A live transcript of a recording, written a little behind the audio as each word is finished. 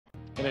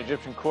An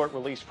Egyptian court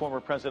released former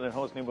President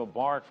Hosni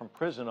Mubarak from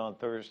prison on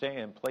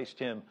Thursday and placed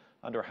him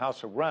under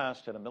house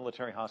arrest at a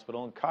military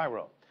hospital in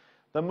Cairo.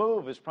 The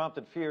move has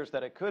prompted fears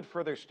that it could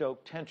further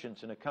stoke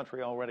tensions in a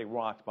country already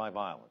rocked by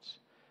violence.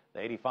 The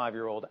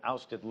 85-year-old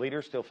ousted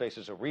leader still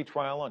faces a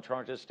retrial on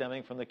charges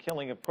stemming from the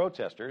killing of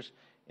protesters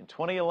in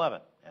 2011,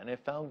 and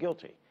if found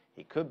guilty,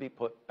 he could be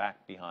put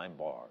back behind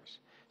bars.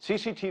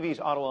 CCTV's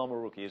Adel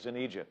Al-Marouki is in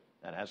Egypt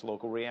and has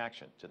local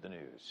reaction to the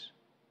news.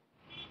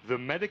 The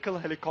medical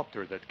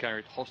helicopter that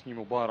carried Hosni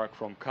Mubarak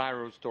from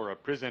Cairo's Tora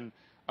prison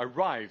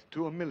arrived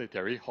to a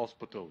military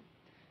hospital.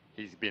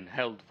 He's been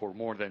held for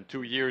more than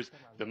 2 years,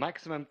 the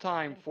maximum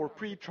time for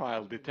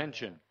pre-trial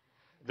detention.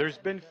 There's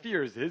been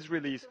fears his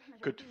release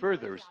could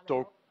further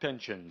stoke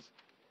tensions.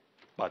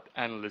 But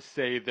analysts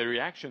say the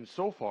reaction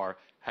so far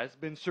has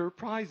been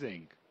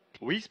surprising.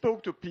 We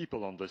spoke to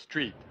people on the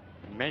street.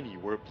 Many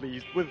were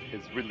pleased with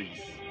his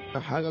release.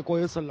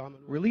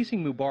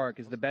 Releasing Mubarak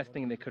is the best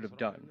thing they could have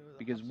done,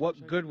 because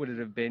what good would it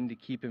have been to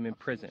keep him in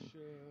prison?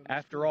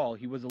 After all,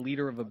 he was a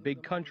leader of a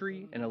big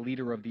country and a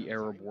leader of the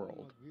Arab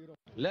world.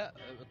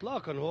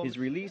 His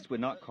release would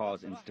not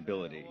cause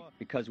instability,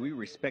 because we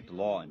respect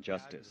law and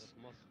justice.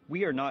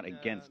 We are not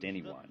against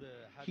anyone.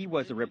 He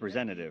was a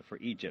representative for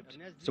Egypt,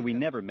 so we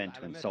never meant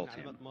to insult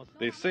him.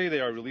 They say they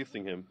are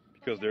releasing him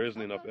because there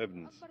isn't enough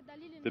evidence.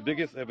 The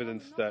biggest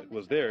evidence that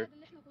was there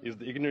is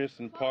the ignorance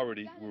and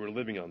poverty we were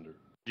living under.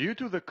 Due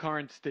to the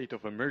current state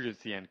of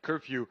emergency and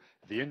curfew,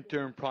 the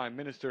interim prime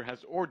minister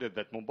has ordered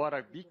that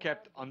Mubarak be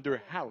kept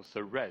under house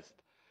arrest.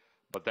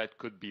 But that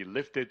could be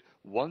lifted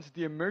once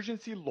the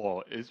emergency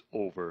law is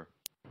over.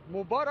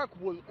 Mubarak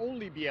will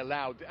only be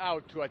allowed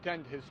out to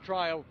attend his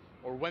trial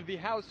or when the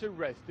house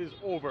arrest is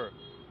over.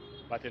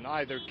 But in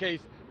either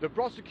case, the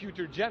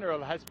prosecutor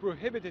general has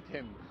prohibited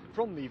him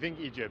from leaving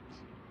Egypt.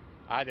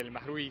 Adel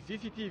Al-Marouki,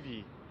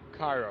 CCTV,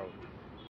 Cairo.